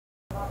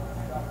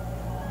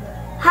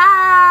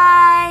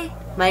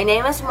My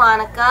name is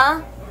Monica,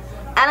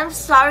 and I'm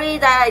sorry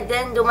that I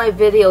didn't do my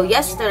video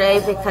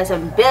yesterday because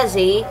I'm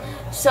busy.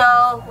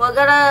 So we're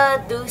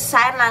gonna do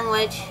sign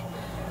language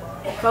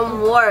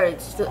from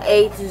words to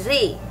A to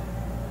Z.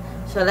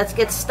 So let's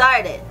get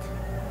started.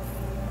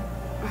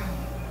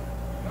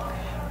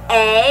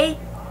 A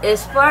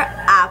is for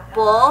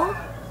apple.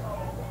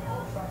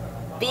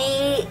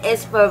 B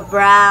is for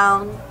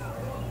brown.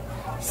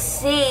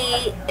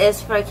 C is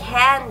for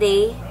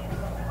candy.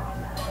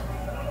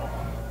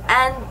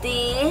 And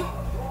D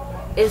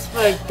is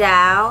for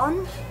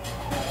down.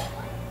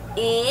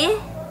 E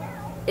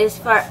is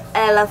for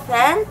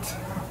elephant.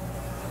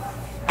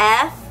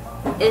 F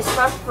is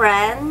for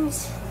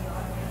friends.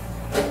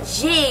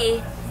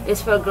 G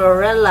is for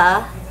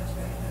gorilla.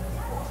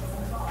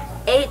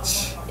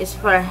 H is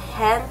for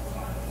hen.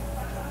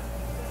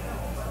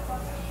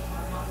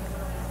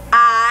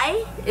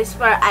 I is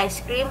for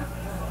ice cream.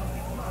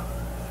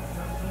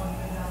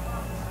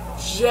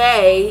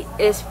 J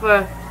is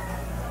for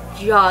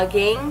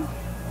jogging.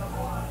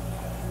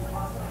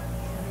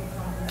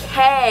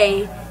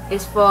 K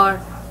is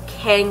for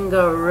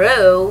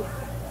kangaroo.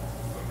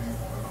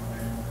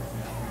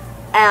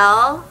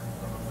 L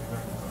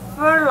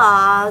for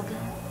log.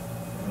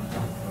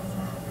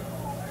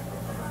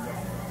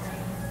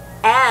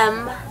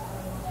 M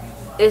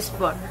is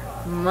for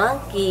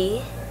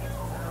monkey.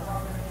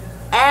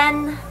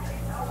 N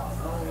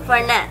for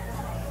net.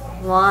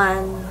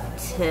 1,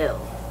 2.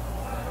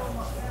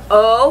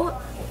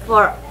 O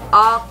for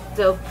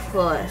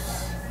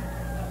octopus.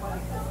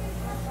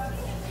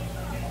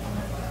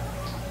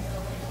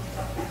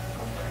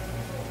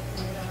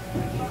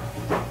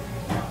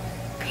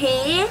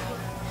 P,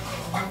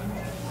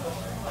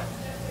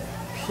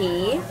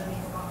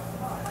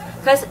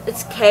 because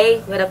it's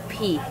K with a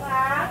P.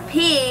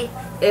 P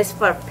is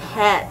for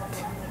pet.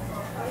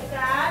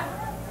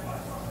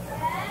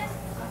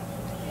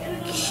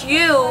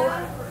 Q,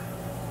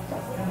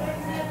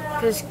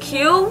 because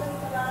Q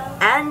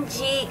and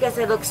G, because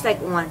it looks like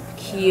one.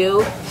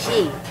 Q,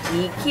 G,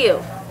 E,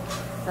 Q.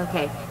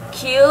 Okay,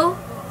 Q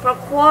for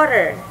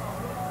quarter.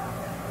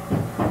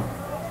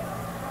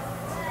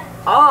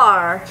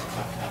 R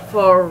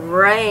for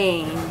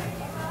rain.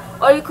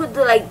 Or you could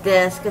do like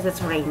this because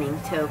it's raining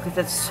too, because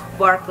it's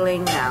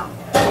sparkling down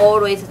all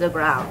the way to the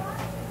ground.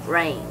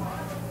 Rain.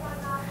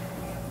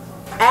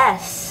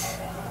 S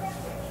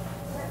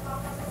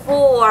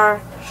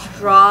for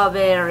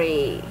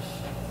strawberry.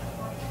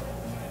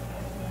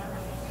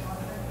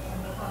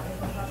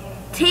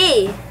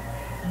 T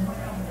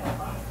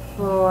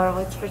for,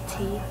 what's for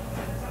T?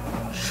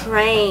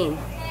 Train.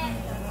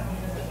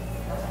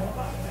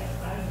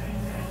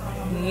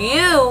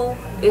 U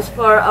is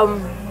for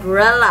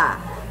umbrella.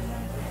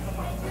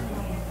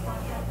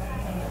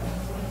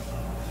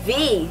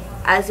 V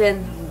as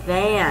in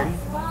van.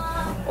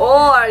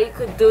 Or you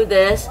could do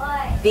this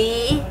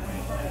V-A-N.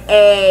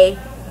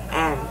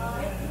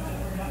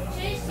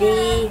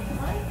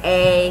 V-A-N.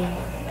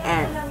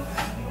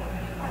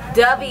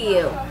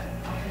 W,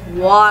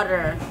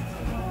 water.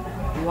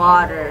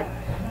 Water.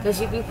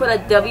 Because if you put a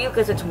W,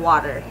 because it's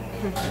water.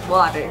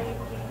 Water.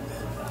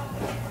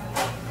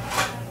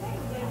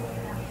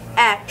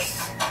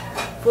 X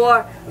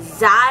for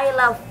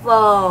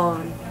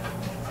xylophone.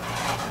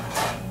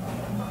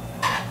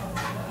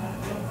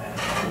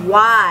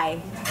 Y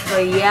for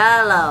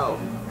yellow.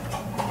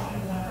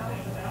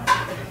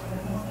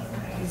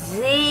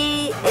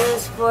 Z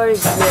is for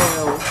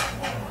zoo.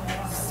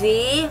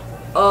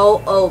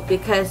 Z-O-O,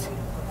 because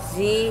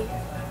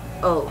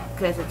Z-O,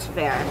 because it's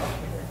fair.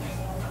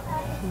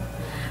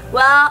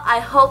 Well, I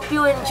hope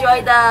you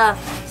enjoyed the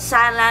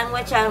sign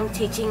language I'm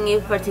teaching you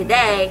for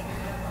today.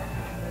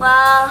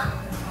 Well,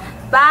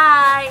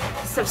 bye.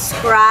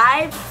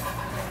 Subscribe.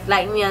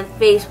 Like me on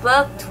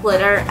Facebook,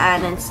 Twitter,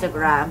 and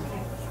Instagram.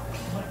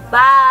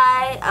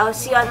 Bye. I'll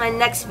see you on my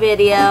next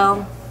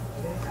video.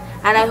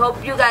 And I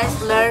hope you guys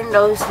learn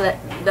those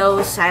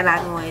sign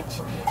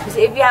language. Because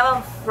if you have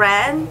a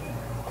friend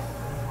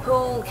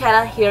who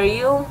cannot hear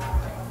you,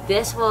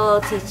 this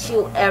will teach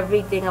you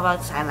everything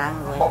about sign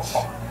language.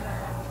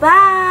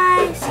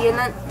 Bye. See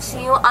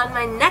you on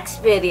my next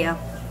video.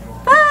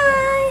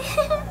 Bye.